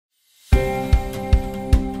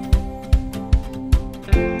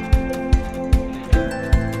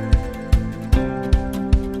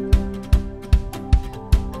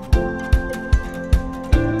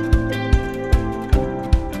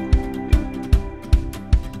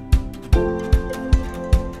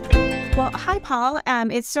Well, hi, Paul.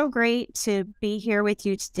 It's so great to be here with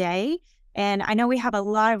you today. And I know we have a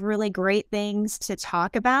lot of really great things to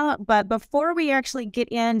talk about. But before we actually get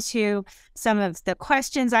into some of the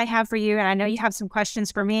questions I have for you, and I know you have some questions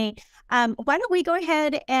for me, why don't we go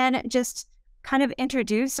ahead and just kind of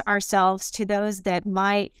introduce ourselves to those that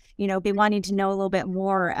might, be wanting to know a little bit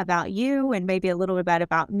more about you and maybe a little bit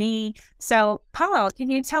about me. So, Paul,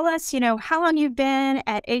 can you tell us, how long you've been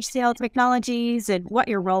at HCL Technologies and what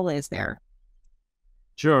your role is there?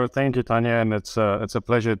 Sure. Thank you, Tanya. And it's a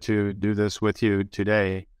pleasure to do this with you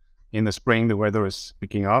today. In the spring, the weather is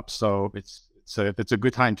picking up, so it's a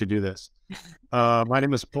good time to do this. My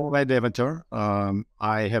name is Paul van Deventer.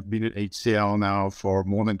 I have been at HCL now for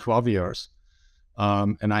more than 12 years.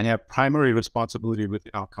 And I have primary responsibility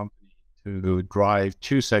within our company to drive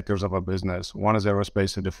two sectors of our business. One is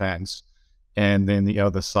aerospace and defense, and then the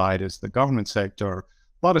other side is the government sector.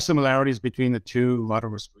 A lot of similarities between the two, a lot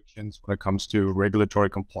of restrictions when it comes to regulatory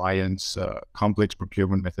compliance, complex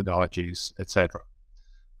procurement methodologies, etc.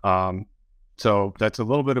 So that's a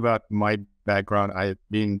little bit about my background. I've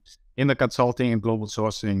been in the consulting and global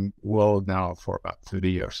sourcing world now for about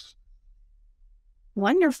 30 years.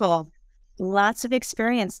 Wonderful. Lots of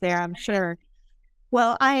experience there, I'm sure.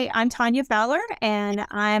 Well, I'm Tanya Fowler, and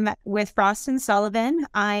I'm with Frost & Sullivan.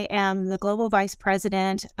 I am the Global Vice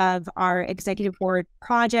President of our Executive Board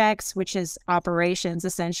Projects, which is operations,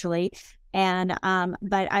 essentially. And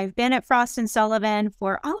but I've been at Frost & Sullivan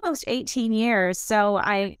for almost 18 years, so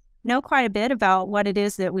I know quite a bit about what it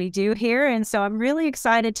is that we do here. And so I'm really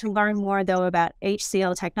excited to learn more, though, about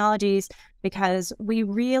HCL Technologies, because we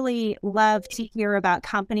really love to hear about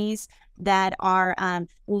companies that are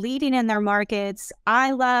leading in their markets.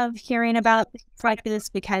 I love hearing about things like this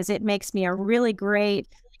because it makes me a really great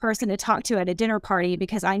person to talk to at a dinner party,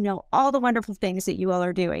 because I know all the wonderful things that you all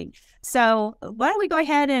are doing. So why don't we go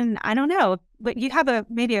ahead and, I don't know, but you have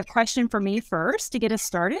maybe a question for me first to get us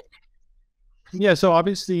started? Yeah, so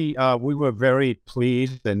obviously we were very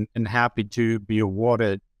pleased and happy to be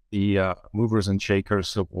awarded the Movers and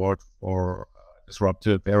Shakers Award for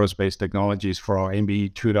disruptive aerospace technologies for our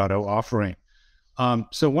MBE 2.0 offering.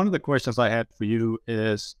 So one of the questions I had for you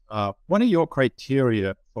is, what are your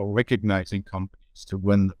criteria for recognizing companies to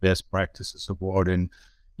win the Best Practices Award? And,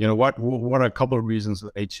 what are a couple of reasons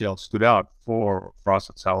that HCL stood out for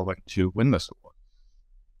Frost & Sullivan to win this award?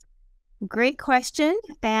 Great question.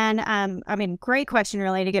 And great question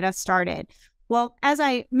really to get us started. Well, as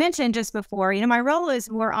I mentioned just before, my role is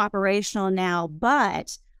more operational now,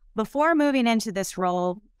 but before moving into this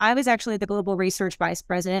role, I was actually the Global Research Vice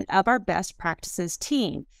President of our Best Practices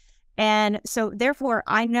team. And so therefore,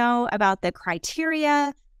 I know about the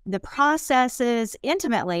criteria, the processes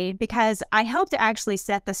intimately, because I help to actually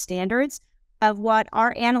set the standards of what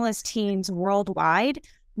our analyst teams worldwide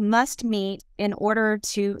must meet in order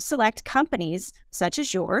to select companies such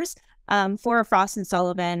as yours for a Frost &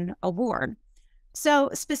 Sullivan award. So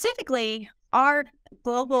specifically, our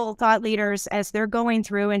global thought leaders, as they're going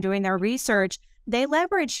through and doing their research, they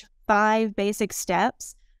leverage 5 basic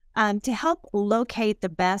steps to help locate the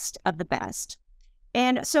best of the best.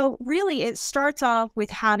 And so really, it starts off with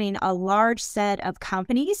having a large set of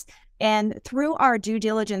companies. And through our due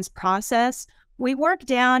diligence process, we work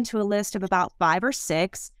down to a list of about 5 or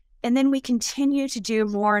 6, and then we continue to do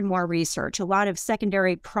more and more research, a lot of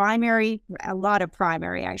primary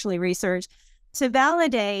actually research to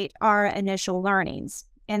validate our initial learnings.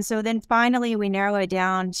 And so then finally, we narrow it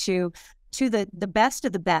down to the best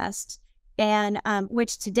of the best, and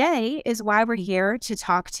which today is why we're here to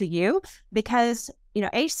talk to you, because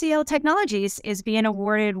HCL Technologies is being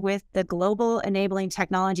awarded with the Global Enabling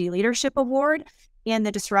Technology Leadership Award in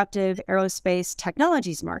the disruptive aerospace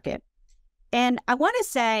technologies market. And I want to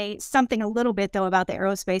say something a little bit, though, about the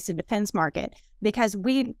aerospace and defense market, because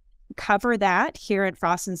we cover that here at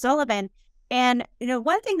Frost & Sullivan. And,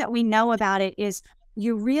 one thing that we know about it is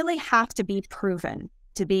you really have to be proven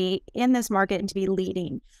to be in this market and to be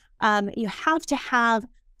leading. You have to have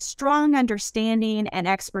strong understanding and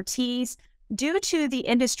expertise due to the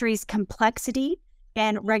industry's complexity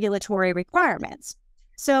and regulatory requirements.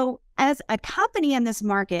 So as a company in this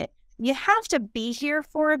market, you have to be here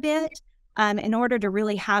for a bit in order to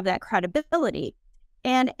really have that credibility.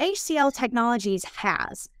 And HCL Technologies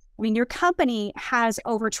has. Your company has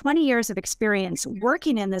over 20 years of experience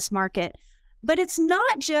working in this market, but it's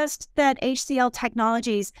not just that HCL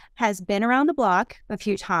Technologies has been around the block a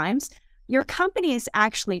few times. Your company is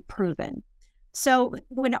actually proven. So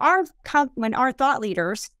when our thought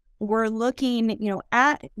leaders were looking,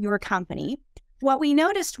 at your company, what we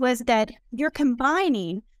noticed was that you're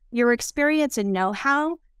combining your experience and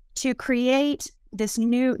know-how to create this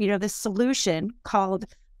new, this solution called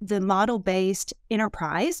the Model-Based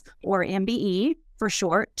Enterprise, or MBE for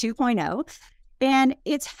short, 2.0. And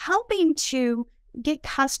it's helping to get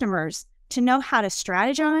customers to know how to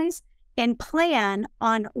strategize and plan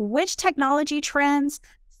on which technology trends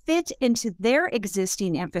fit into their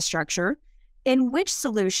existing infrastructure and which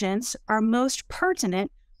solutions are most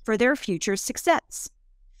pertinent for their future success.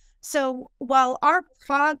 So while our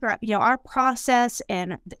progress, our process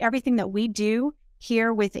and everything that we do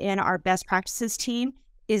here within our best practices team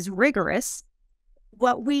is rigorous,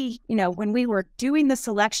 when we were doing the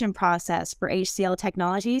selection process for HCL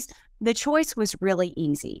Technologies, the choice was really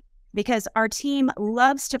easy because our team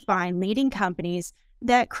loves to find leading companies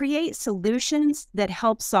that create solutions that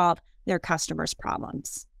help solve their customers'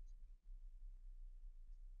 problems.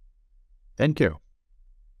 Thank you.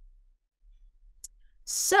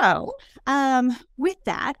 So with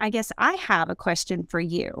that, I guess I have a question for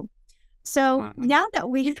you. So now that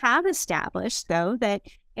we have established, though, that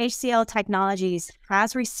HCL Technologies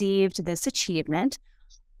has received this achievement,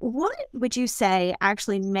 what would you say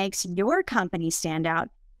actually makes your company stand out,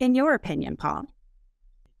 in your opinion, Paul?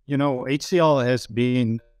 HCL has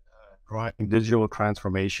been driving digital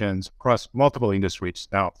transformations across multiple industries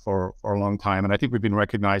now for a long time, and I think we've been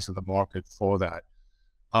recognized in the market for that.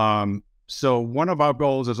 So one of our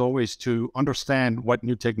goals is always to understand what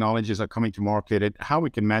new technologies are coming to market and how we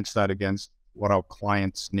can match that against what our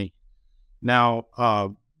clients need. Now,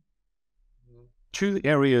 two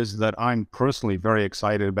areas that I'm personally very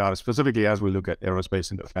excited about, specifically as we look at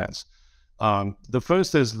aerospace and defense. The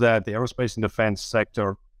first is that the aerospace and defense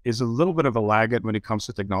sector is a little bit of a laggard when it comes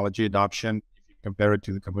to technology adoption if you compare it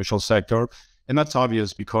to the commercial sector. And that's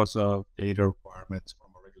obvious because of data requirements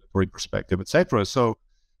from a regulatory perspective, et cetera. So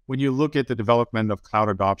when you look at the development of cloud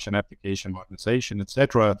adoption, application modernization, et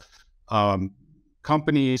cetera,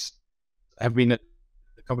 companies have been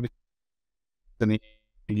in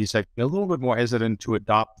the sector a little bit more hesitant to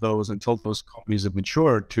adopt those until those companies have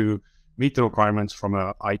matured to meet the requirements from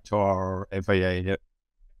a ITAR, FAA,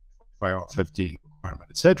 FIR 15 requirement,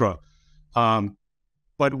 et cetera.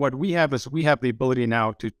 But what we have is we have the ability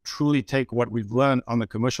now to truly take what we've learned on the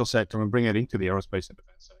commercial sector and bring it into the aerospace and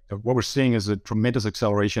defense sector. What we're seeing is a tremendous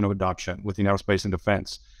acceleration of adoption within aerospace and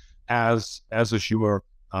defense as Azure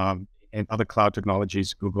and other cloud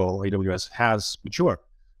technologies, Google, AWS, has matured.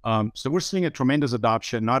 So we're seeing a tremendous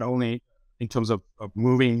adoption, not only in terms of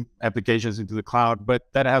moving applications into the cloud, but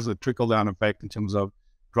that has a trickle-down effect in terms of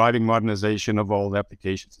driving modernization of all the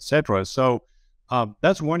applications, et cetera. So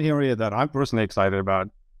that's one area that I'm personally excited about.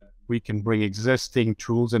 We can bring existing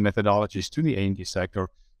tools and methodologies to the A&D sector.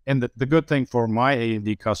 And the good thing for my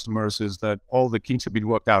A&D customers is that all the kinks have been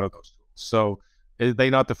worked out of those tools. So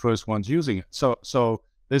they're not the first ones using it. So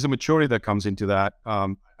there's a maturity that comes into that.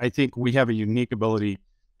 I think we have a unique ability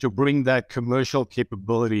to bring that commercial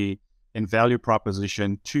capability and value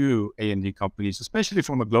proposition to A&D companies, especially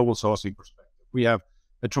from a global sourcing perspective. We have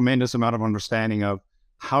a tremendous amount of understanding of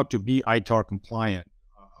how to be ITAR compliant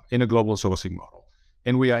in a global sourcing model.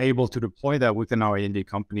 And we are able to deploy that within our A&D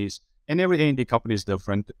companies. And every A&D company is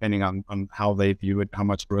different depending on how they view it, how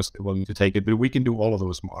much risk they're willing to take it. But we can do all of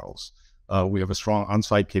those models. We have a strong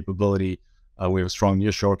on-site capability. We have a strong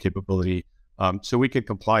nearshore capability. So we can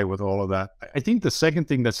comply with all of that. I think the second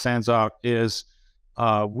thing that stands out is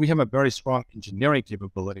we have a very strong engineering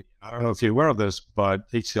capability. I don't know if you're aware of this, but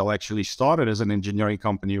HCL actually started as an engineering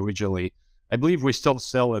company originally. I believe we still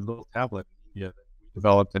sell a little tablet that we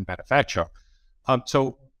developed and manufacture.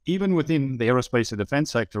 So even within the aerospace and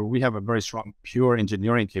defense sector, we have a very strong pure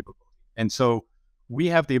engineering capability. And so we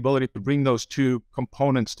have the ability to bring those two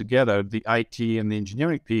components together, the IT and the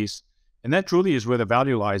engineering piece. And that truly is where the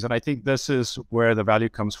value lies. And I think this is where the value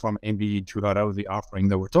comes from MBE 2.0, the offering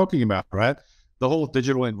that we're talking about, right? The whole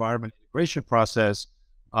digital environment integration process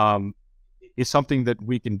is something that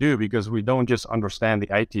we can do because we don't just understand the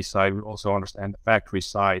IT side, we also understand the factory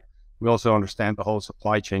side. We also understand the whole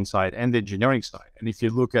supply chain side and the engineering side. And if you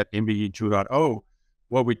look at MBE 2.0,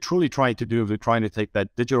 what we're truly trying to do is we're trying to take that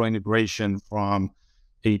digital integration from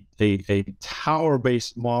a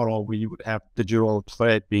tower-based model where you would have digital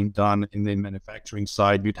thread being done in the manufacturing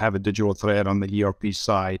side. You'd have a digital thread on the ERP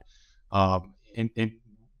side. And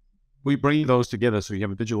we bring those together so you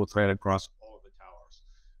have a digital thread across all of the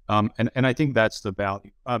towers. And I think that's the value.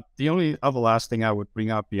 The only other last thing I would bring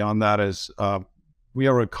up beyond that is we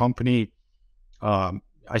are a company.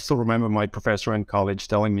 I still remember my professor in college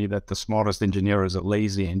telling me that the smartest engineer is a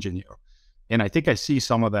lazy engineer. And I think I see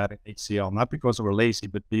some of that at HCL, not because we're lazy,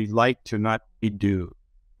 but we like to not do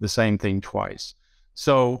the same thing twice.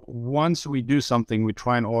 So once we do something, we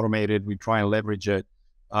try and automate it, we try and leverage it.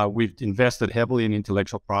 We've invested heavily in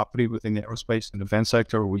intellectual property within the aerospace and defense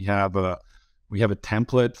sector. We have a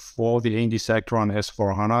template for the A&D sector on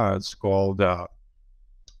S/4HANA. It's called,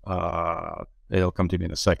 it'll come to me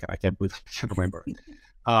in a second. I can't remember.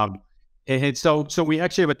 And so we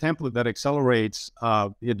actually have a template that accelerates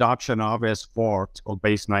the adoption of S4. It's called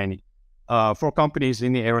Base 90 for companies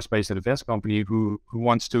in the aerospace and defense company who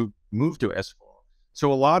wants to move to S4.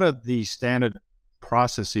 So a lot of the standard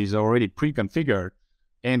processes are already pre-configured,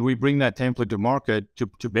 and we bring that template to market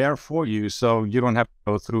to bear for you, so you don't have to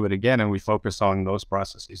go through it again. And we focus on those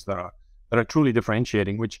processes that are truly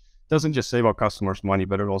differentiating, which doesn't just save our customers money,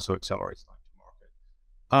 but it also accelerates time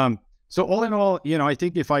to market. So all in all, I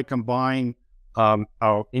think if I combine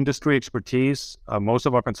our industry expertise, most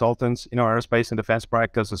of our consultants in our aerospace and defense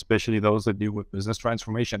practice, especially those that deal with business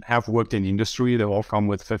transformation, have worked in industry. They all come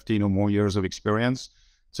with 15 or more years of experience.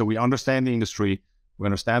 So we understand the industry. We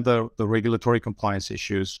understand the regulatory compliance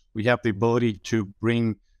issues. We have the ability to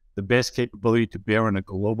bring the best capability to bear in a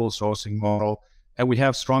global sourcing model. And we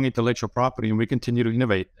have strong intellectual property, and we continue to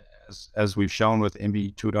innovate as we've shown with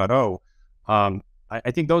MBE 2.0.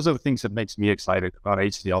 I think those are the things that makes me excited about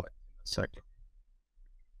HCL in the sector.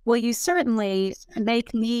 Well, you certainly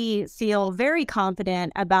make me feel very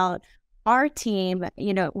confident about our team,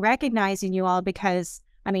 recognizing you all, because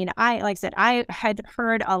like I said, I had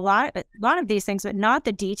heard a lot of these things, but not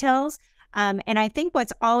the details. And I think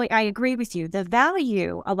I agree with you. The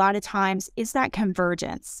value a lot of times is that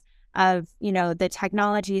convergence of, the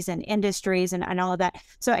technologies and industries and all of that.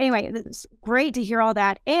 So anyway, it's great to hear all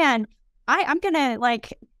that. And I'm going to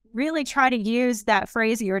really try to use that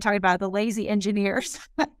phrase you were talking about, the lazy engineers.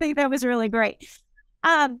 I think that was really great.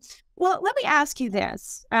 Well, let me ask you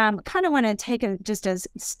this. Kind of want to take just a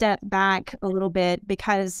step back a little bit,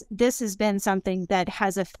 because this has been something that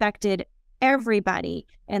has affected everybody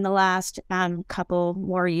in the last couple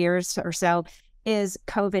more years or so, is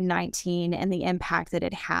COVID-19 and the impact that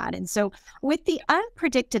it had. And so with the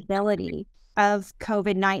unpredictability of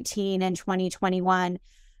COVID-19 in 2021,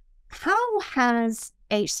 how has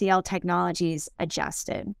HCL Technologies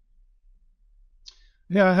adjusted?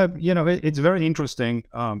 Yeah, it's very interesting.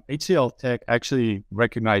 HCLTech actually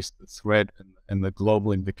recognized the threat and the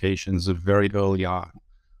global implications very early on.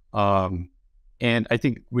 And I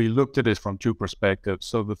think we looked at it from two perspectives.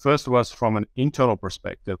 So the first was from an internal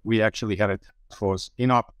perspective. We actually had a task force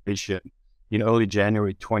in operation in early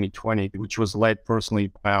January 2020, which was led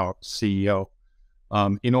personally by our CEO,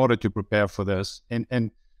 in order to prepare for this.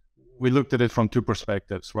 And we looked at it from two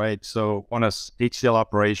perspectives, right? So one is HCL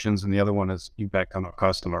operations, and the other one is impact on our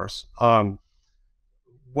customers.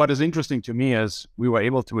 What is interesting to me is we were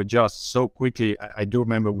able to adjust so quickly. I do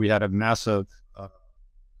remember we had a massive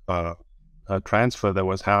transfer that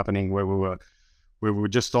was happening where we were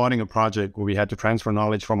just starting a project where we had to transfer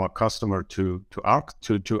knowledge from our customer to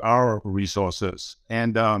our resources,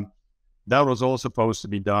 and that was all supposed to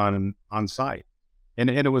be done on site. And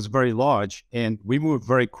it was very large, and we moved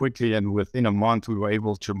very quickly. And within a month, we were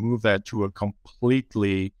able to move that to a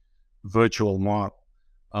completely virtual model.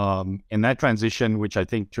 And that transition, which I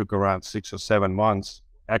think took around 6 or 7 months,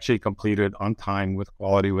 actually completed on time with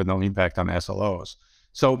quality, with no impact on SLOs.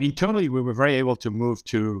 So internally, we were very able to move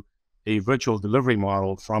to a virtual delivery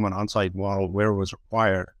model from an on-site model where it was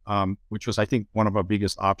required, which was, I think, one of our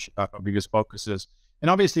biggest focuses. And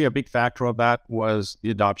obviously, a big factor of that was the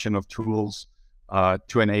adoption of tools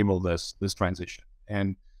to enable this transition.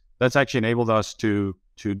 And that's actually enabled us to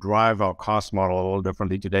drive our cost model a little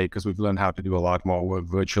differently today, because we've learned how to do a lot more work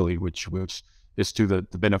virtually, which is to the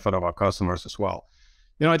benefit of our customers as well.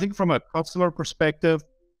 I think from a customer perspective,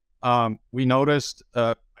 we noticed,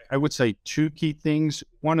 I would say, two key things.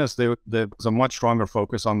 One is there was a much stronger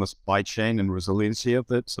focus on the supply chain and resiliency of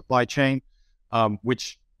the supply chain,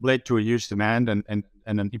 which led to a huge demand and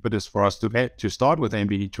an impetus for us to start with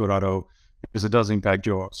MBE 2.0, because it does impact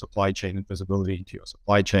your supply chain and visibility into your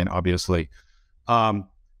supply chain, obviously.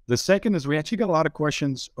 The second is we actually got a lot of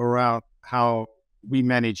questions around how we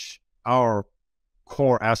manage our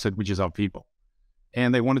core asset, which is our people.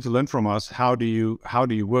 And they wanted to learn from us, how do you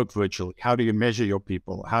work virtually? How do you measure your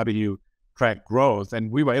people? How do you track growth? And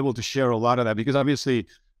we were able to share a lot of that, because obviously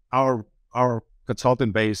our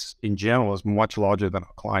consultant base in general is much larger than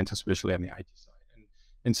our clients, especially on the IT side.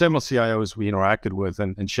 And several CIOs we interacted with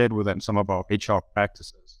and shared with them some of our HR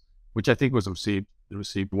practices, which I think was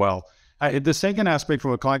received well. The second aspect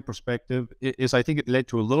from a client perspective is I think it led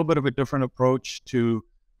to a little bit of a different approach to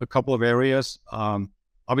a couple of areas.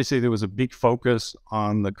 Obviously, there was a big focus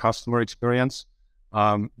on the customer experience.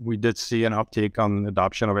 We did see an uptake on the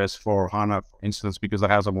adoption of S/4HANA, for instance, because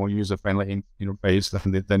it has a more user-friendly interface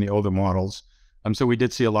than the older models. So we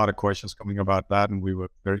did see a lot of questions coming about that, and we were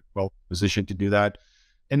very well positioned to do that.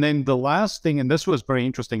 And then the last thing, and this was very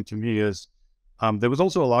interesting to me, is there was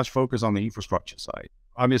also a large focus on the infrastructure side.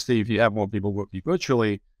 Obviously, if you have more people working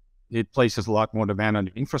virtually, it places a lot more demand on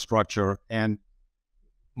the infrastructure. And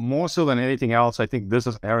more so than anything else, I think this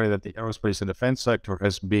is an area that the aerospace and defense sector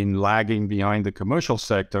has been lagging behind the commercial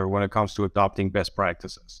sector when it comes to adopting best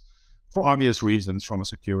practices, for obvious reasons from a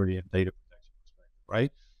security and data protection perspective,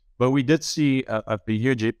 right? But we did see a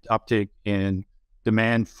huge uptick in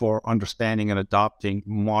demand for understanding and adopting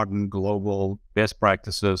modern global best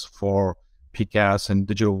practices for PCAS and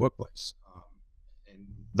digital workplace. And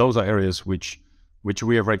those are areas which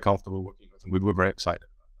we are very comfortable working with, and we were very excited.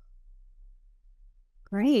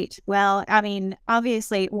 Great. Well, I mean,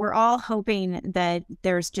 obviously, we're all hoping that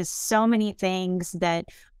there's just so many things that,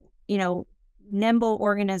 nimble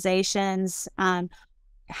organizations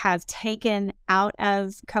have taken out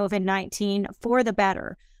of COVID-19 for the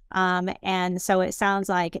better. And so it sounds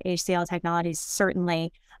like HCL Technologies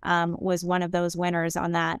certainly was one of those winners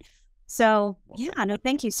on that. So, yeah, no,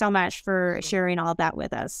 thank you so much for sharing all of that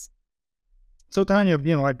with us. So, Tanya,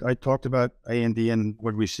 I talked about A&D and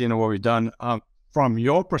what we've seen and what we've done. From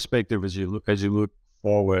your perspective, as you look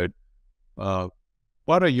forward, what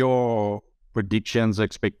are your predictions,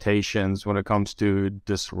 expectations when it comes to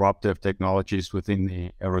disruptive technologies within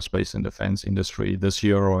the aerospace and defense industry this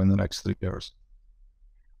year or in the next 3 years?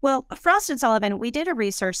 Well, Frost & Sullivan, we did a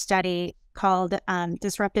research study called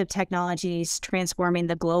Disruptive Technologies Transforming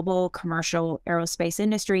the Global Commercial Aerospace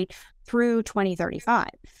Industry through 2035.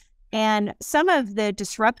 And some of the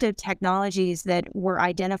disruptive technologies that were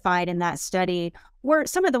identified in that study were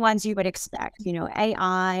some of the ones you would expect,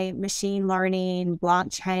 AI, machine learning,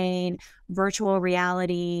 blockchain, virtual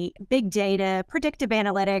reality, big data, predictive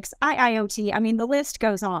analytics, IIoT. I mean, the list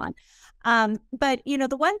goes on. But,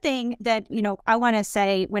 the one thing that, I want to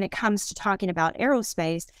say when it comes to talking about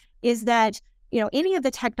aerospace is that, any of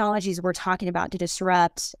the technologies we're talking about to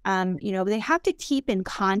disrupt, they have to keep in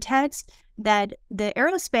context that the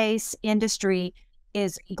aerospace industry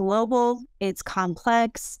is global, it's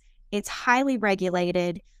complex, it's highly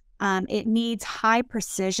regulated, it needs high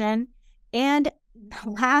precision, and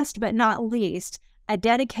last but not least, a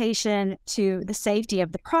dedication to the safety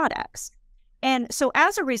of the products. And so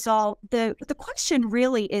as a result, the question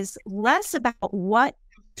really is less about what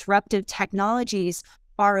disruptive technologies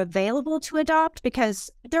are available to adopt, because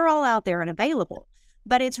they're all out there and available,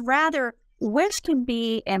 but it's rather which can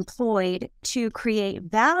be employed to create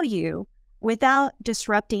value without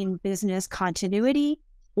disrupting business continuity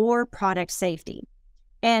or product safety.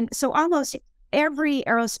 And so almost every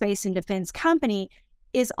aerospace and defense company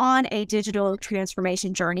is on a digital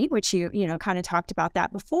transformation journey, which you kind of talked about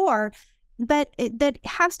that before, but that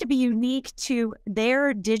has to be unique to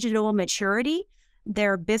their digital maturity,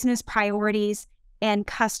 their business priorities, and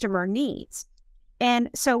customer needs.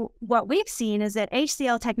 And so what we've seen is that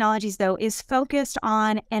HCL Technologies, though, is focused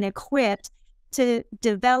on and equipped to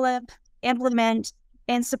develop, implement,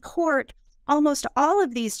 and support almost all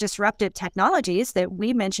of these disruptive technologies that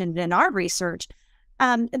we mentioned in our research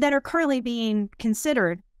that are currently being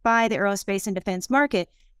considered by the aerospace and defense market.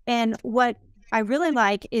 And what I really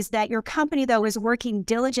like is that your company, though, is working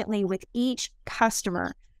diligently with each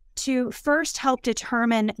customer to first help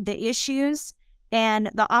determine the issues and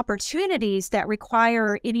the opportunities that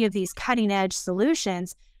require any of these cutting-edge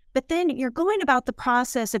solutions. But then you're going about the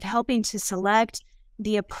process of helping to select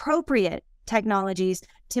the appropriate technologies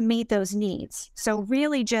to meet those needs. So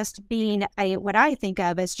really just being what I think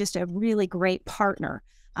of as just a really great partner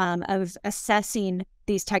of assessing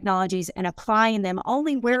these technologies and applying them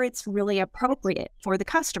only where it's really appropriate for the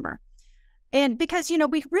customer. And because,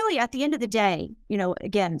 we really, at the end of the day,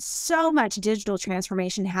 again, so much digital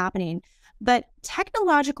transformation happening, but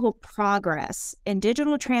technological progress and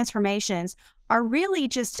digital transformations are really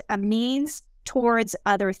just a means towards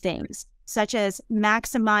other things, such as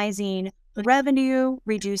maximizing revenue,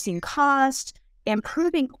 reducing cost,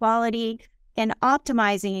 improving quality, and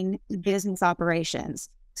optimizing business operations.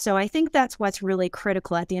 So I think that's what's really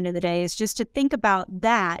critical at the end of the day, is just to think about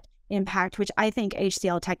that impact, which I think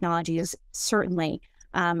HCL Technologies certainly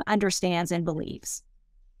understands and believes.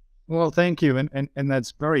 Well, thank you, and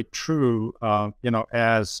that's very true.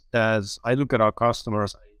 As I look at our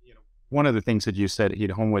customers, one of the things that you said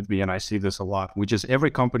hit home with me, and I see this a lot, which is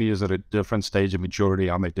every company is at a different stage of maturity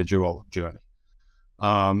on their digital journey,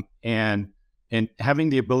 and having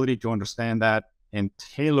the ability to understand that and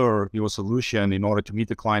tailor your solution in order to meet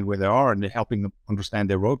the client where they are and helping them understand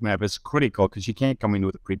their roadmap is critical, because you can't come in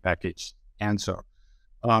with a prepackaged answer.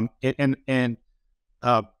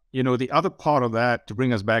 the other part of that, to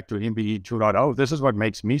bring us back to MBE 2.0, this is what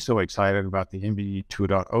makes me so excited about the MBE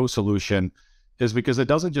 2.0 solution, is because it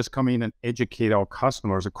doesn't just come in and educate our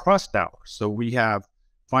customers across towers. So we have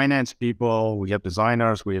finance people, we have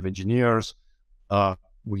designers, we have engineers,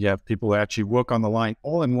 we have people who actually work on the line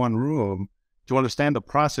all in one room to understand the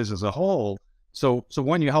process as a whole. So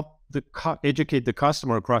when you help educate the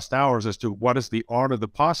customer across towers as to what is the art of the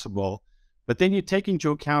possible, but then you take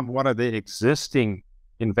into account what are the existing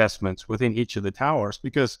investments within each of the towers,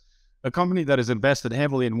 because a company that has invested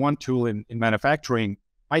heavily in one tool in manufacturing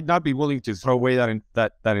might not be willing to throw away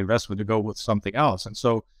that investment to go with something else. And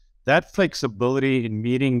so that flexibility in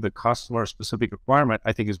meeting the customer specific requirement,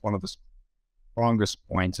 I think, is one of the strongest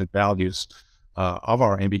points and values of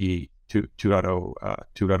our MBE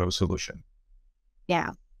 2.0 solution.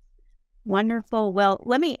 Yeah. Wonderful. Well,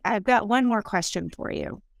 I've got one more question for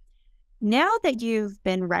you. Now that you've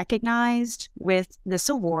been recognized with this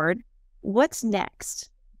award, what's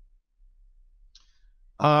next?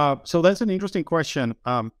 So that's an interesting question.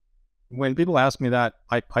 When people ask me that,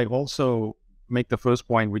 I also make the first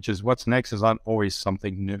point, which is what's next is not always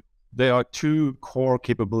something new. There are two core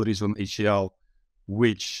capabilities from HCL,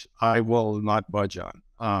 which I will not budge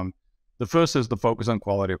on. The first is the focus on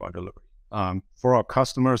quality of our delivery. For our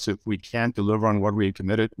customers, if we can't deliver on what we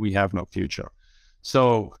committed, we have no future.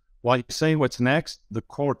 So while you say what's next, the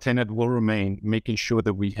core tenet will remain making sure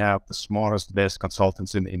that we have the smartest, best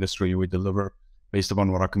consultants in the industry. We deliver based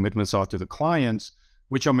upon what our commitments are to the clients,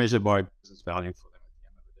 which are measured by business value for them at the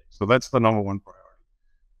end of the day. So that's the number one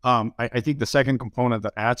priority. I think the second component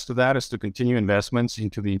that adds to that is to continue investments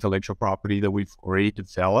into the intellectual property that we've already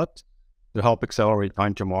developed to help accelerate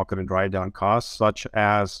time to market and drive down costs, such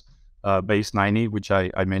as Base 90, which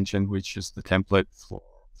I mentioned, which is the template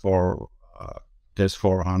for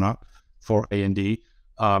S/4HANA for A&D,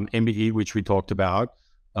 MBE, which we talked about,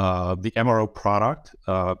 the MRO product.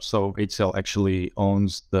 So HCL actually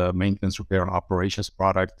owns the maintenance, repair, and operations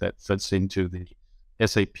product that fits into the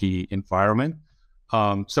SAP environment.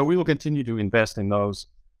 So we will continue to invest in those.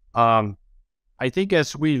 I think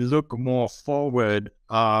as we look more forward,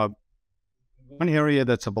 one area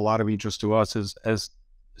that's of a lot of interest to us is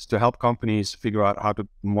to help companies figure out how to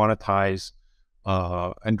monetize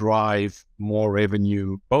and drive more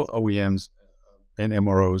revenue, both OEMs and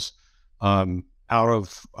MROs, out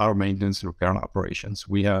of our maintenance and repair and operations.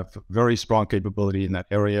 We have very strong capability in that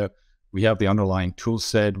area. We have the underlying tool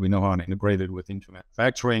set. We know how to integrate it into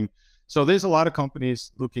manufacturing. So there's a lot of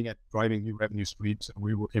companies looking at driving new revenue streams, and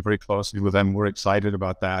we work very closely with them. We're excited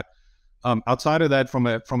about that. Outside of that, from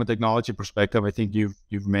a technology perspective, I think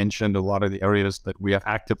you've mentioned a lot of the areas that we are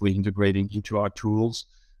actively integrating into our tools,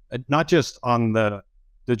 not just on the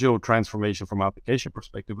digital transformation from application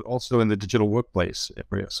perspective, but also in the digital workplace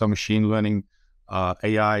area. So machine learning,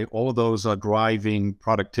 AI, all of those are driving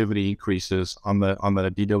productivity increases on the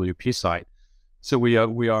DWP side. So we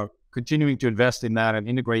are continuing to invest in that and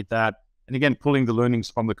integrate that, and again, pulling the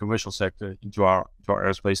learnings from the commercial sector into our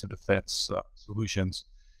aerospace and defense solutions.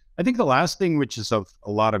 I think the last thing, which is of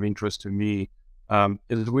a lot of interest to me,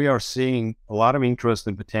 is we are seeing a lot of interest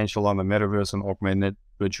and potential on the metaverse and augmented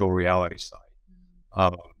virtual reality side.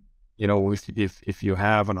 If you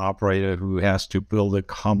have an operator who has to build a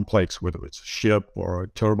complex, whether it's a ship or a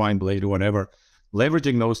turbine blade or whatever,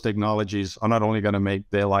 leveraging those technologies are not only going to make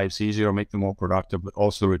their lives easier, make them more productive, but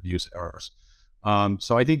also reduce errors.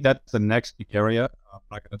 So I think that's the next big area. I'm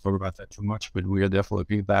not going to talk about that too much, but we are definitely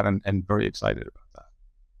looking at that and very excited about that.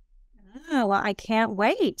 Oh, well, I can't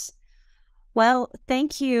wait. Well,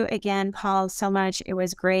 thank you again, Paul, so much. It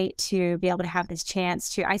was great to be able to have this chance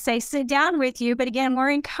to, I say, sit down with you, but again, we're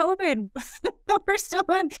in COVID. We're still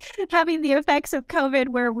having the effects of COVID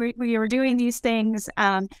where we were doing these things,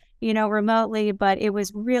 remotely, but it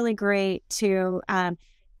was really great to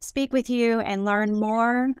speak with you and learn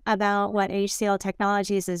more about what HCL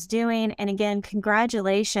Technologies is doing. And again,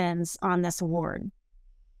 congratulations on this award.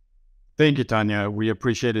 Thank you, Tanya. We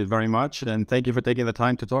appreciate it very much. And thank you for taking the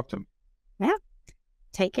time to talk to me. Yeah.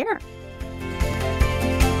 Take care.